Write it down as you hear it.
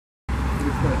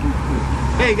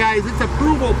Hey guys, it's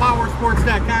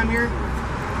ApprovalPowersports.com here.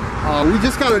 We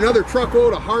just got another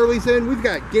truckload of Harleys in. We've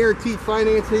got guaranteed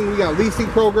financing. We got leasing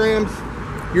programs.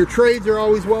 Your trades are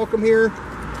always welcome here.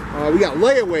 We got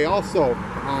layaway also.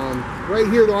 Right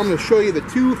here though, I'm going to show you the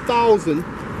 2000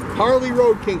 Harley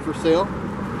Road King for sale.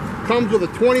 Comes with a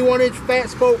 21-inch fat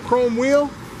spoke chrome wheel.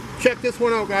 Check this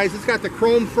one out, guys. It's got the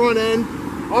chrome front end,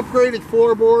 upgraded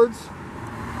floorboards,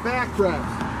 back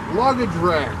wraps, luggage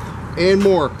rack, and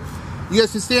more. You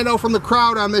guys can stand out from the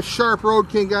crowd on this sharp Road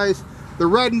King, guys. The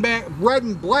red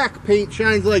and black paint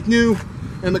shines like new,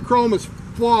 and the chrome is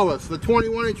flawless. The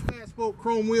 21-inch fat spoke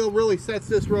chrome wheel really sets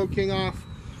this Road King off.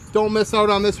 Don't miss out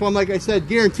on this one. Like I said,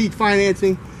 guaranteed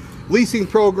financing, leasing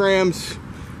programs,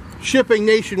 shipping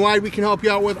nationwide. We can help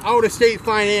you out with out-of-state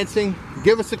financing.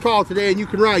 Give us a call today and you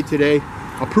can ride today.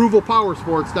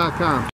 ApprovalPowersports.com.